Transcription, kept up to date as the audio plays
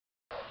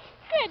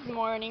Good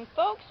morning,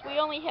 folks. We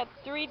only have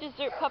 3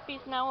 dessert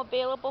puppies now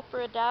available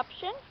for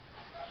adoption.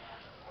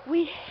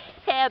 We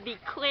have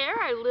Eclair,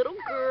 our little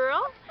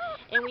girl,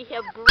 and we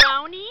have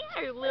Brownie,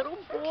 our little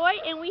boy,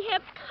 and we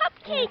have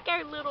Cupcake,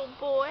 our little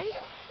boy.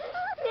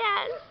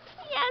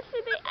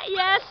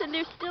 Yes, and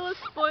they're still as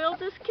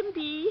spoiled as can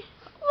be.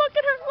 Look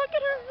at her, look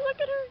at her, look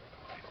at her.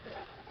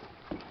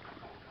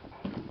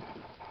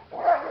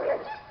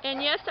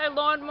 And yes, our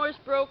lawnmower's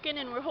broken,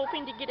 and we're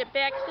hoping to get it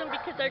back soon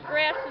because our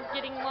grass is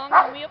getting long,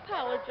 and we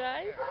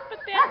apologize. But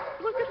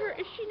look at her.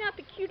 Is she not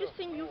the cutest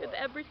thing you have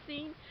ever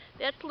seen?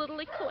 That's little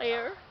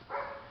Eclair.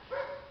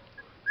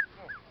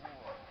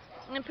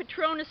 And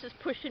Patronus is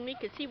pushing me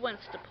because he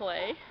wants to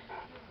play.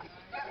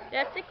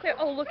 That's Eclair.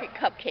 Oh, look at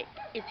Cupcake.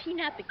 Is he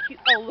not the cute?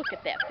 Oh, look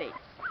at that face.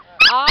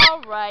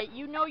 All right,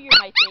 you know you're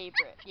my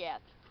favorite. Yeah,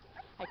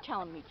 I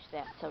tell him each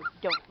that, so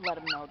don't let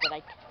him know that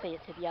I say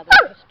it to the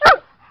others.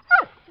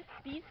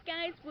 These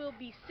guys will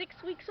be 6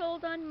 weeks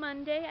old on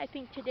Monday. I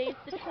think today's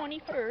the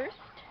 21st.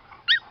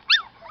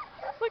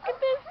 Look at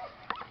this.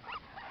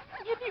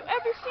 Have you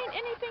ever seen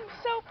anything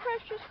so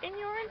precious in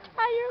your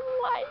entire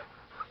life?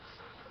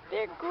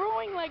 They're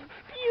growing like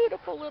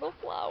beautiful little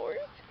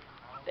flowers.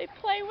 They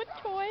play with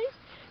toys.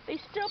 They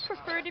still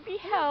prefer to be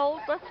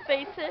held, let's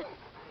face it.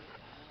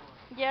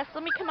 Yes,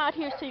 let me come out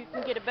here so you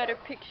can get a better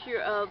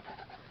picture of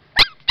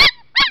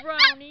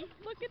Brownie.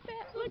 Look at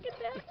that, look at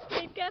that.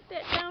 They've got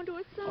that down to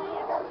a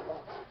science.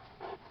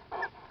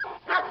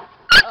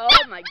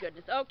 Oh my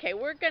goodness. Okay,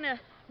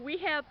 we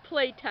have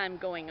playtime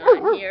going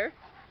on here.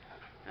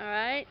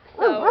 Alright,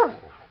 so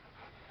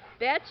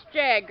that's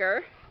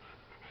Jagger.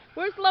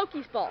 Where's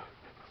Loki's ball?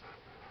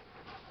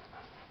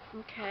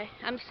 Okay,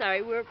 I'm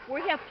sorry,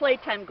 we have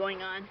playtime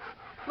going on.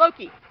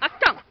 Loki,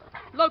 Actum!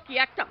 Loki,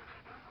 Actum!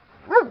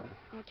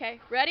 Okay,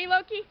 ready,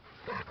 Loki?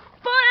 4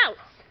 outs!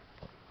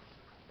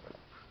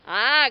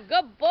 Ah,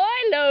 good boy,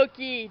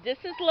 Loki. This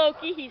is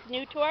Loki. He's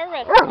new to our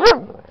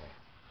rescue.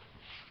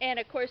 And,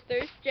 of course,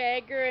 there's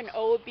Jagger and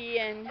Obi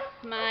and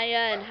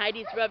Maya, and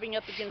Heidi's rubbing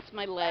up against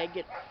my leg.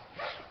 It's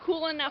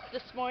cool enough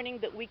this morning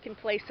that we can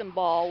play some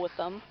ball with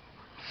them.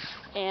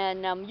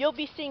 And you'll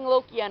be seeing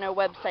Loki on our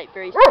website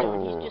very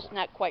soon. He's just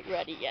not quite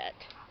ready yet.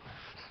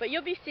 But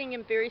you'll be seeing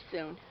him very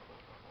soon.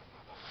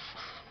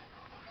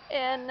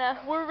 And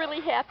we're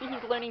really happy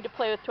he's learning to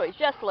play with toys.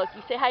 Yes,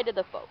 Loki, say hi to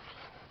the folks.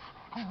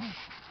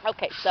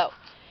 Okay, so,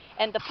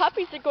 and the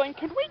puppies are going,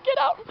 can we get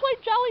out and play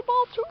Jolly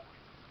Ball too?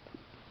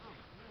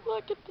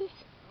 Look at this,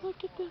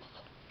 look at this.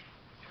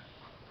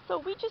 So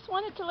we just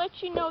wanted to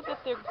let you know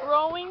that they're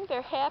growing,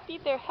 they're happy,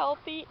 they're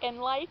healthy,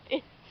 and life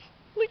is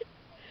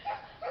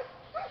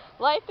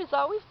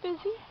always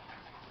busy.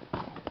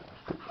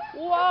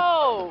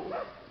 Whoa!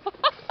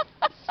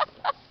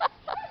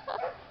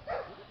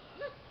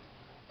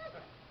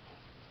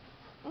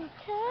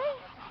 Okay.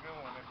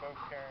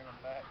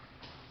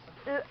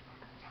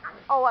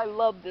 Oh, I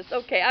love this.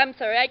 Okay, I'm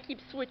sorry. I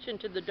keep switching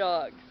to the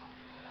dogs.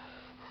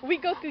 We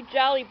go through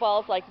Jolly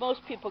Balls like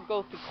most people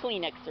go through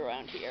Kleenex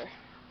around here.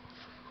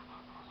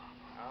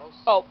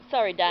 Oh,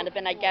 sorry,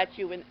 Donovan. I got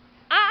you in.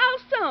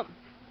 Awesome!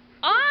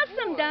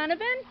 Awesome,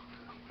 Donovan!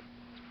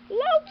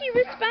 Loki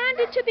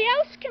responded to the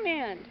oust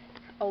command.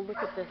 Oh, look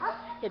at this.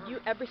 Have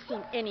you ever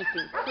seen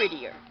anything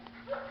prettier?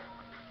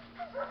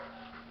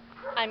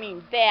 I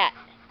mean, that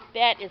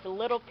is a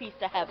little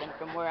piece of heaven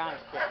from where I'm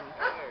sitting.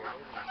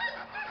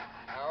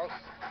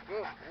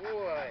 Good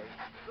boy.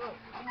 Good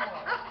boy.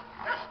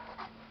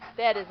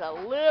 That is a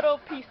little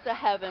piece of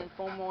heaven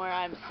from where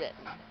I'm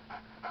sitting.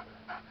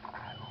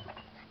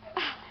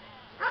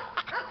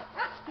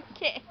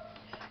 Okay.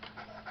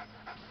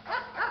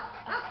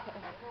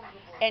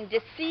 And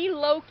to see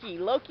Loki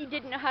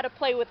didn't know how to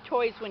play with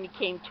toys when he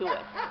came to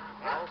us.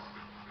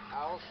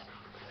 Oust.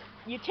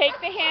 You take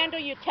the handle,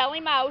 you tell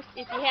him oust.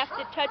 If you have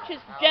to touch his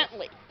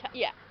gently.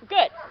 Yeah,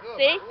 good.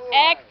 See? Boy.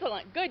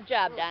 Excellent. Good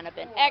job,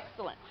 Donovan.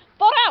 Excellent.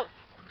 Full out.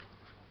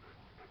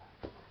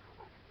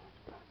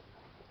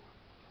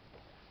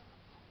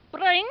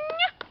 Bring.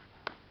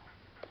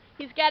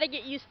 He's got to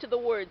get used to the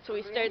word, so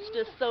he starts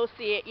to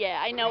associate.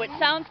 Yeah, I know, it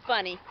sounds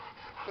funny.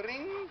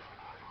 Bring.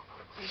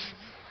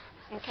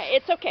 Okay,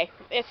 it's okay.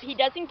 If he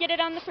doesn't get it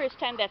on the first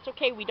time, that's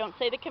okay. We don't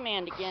say the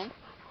command again.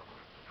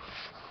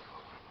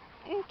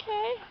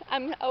 Okay,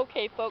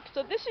 okay, folks.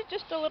 So this is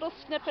just a little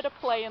snippet of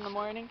play in the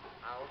morning.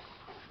 Oust.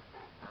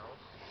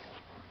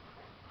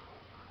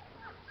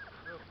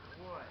 Good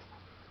boy.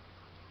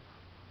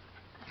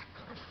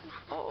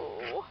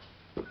 Oh,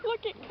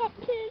 look at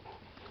Cupcake.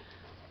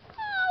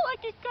 Oh,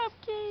 look at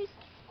Cupcake.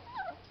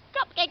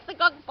 Cupcake's a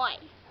good boy.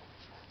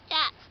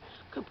 Yeah.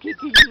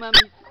 Cupcake is your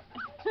mommy.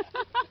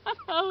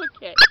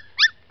 Okay.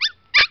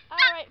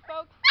 All right,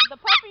 folks. The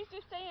puppies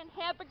are saying,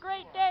 have a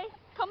great day.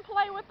 Come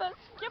play with us.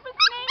 Give us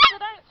names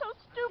that aren't so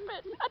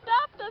stupid.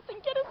 Adopt us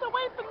and get us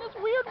away from this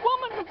weird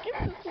woman who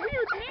gives us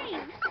weird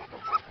names.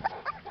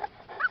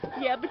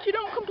 Yeah, but you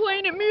don't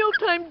complain at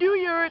mealtime, do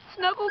you, or at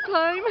snuggle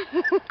time?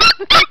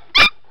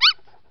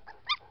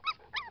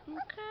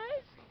 Okay.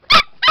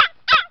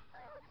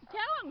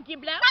 Tell them,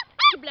 giblout,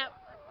 giblout,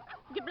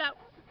 giblout,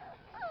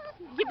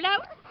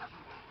 giblout.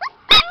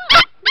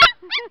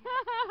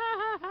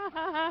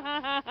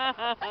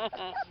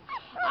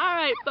 All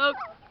right, folks.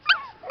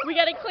 We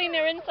got to clean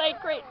their inside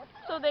crate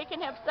so they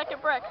can have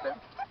second breakfast.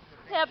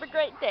 Have a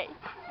great day.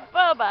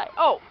 Bye-bye.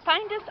 Oh,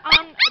 find us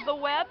on the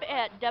web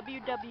at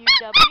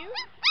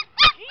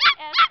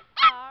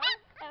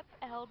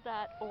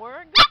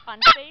www.gsrfl.org, on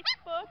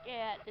Facebook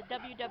at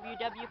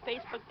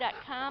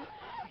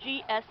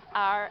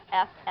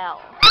www.facebook.com/GSRFL.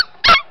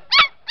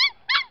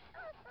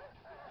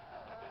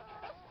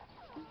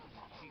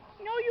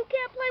 No, you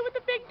can't play with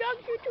the big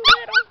dogs. You're too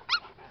little.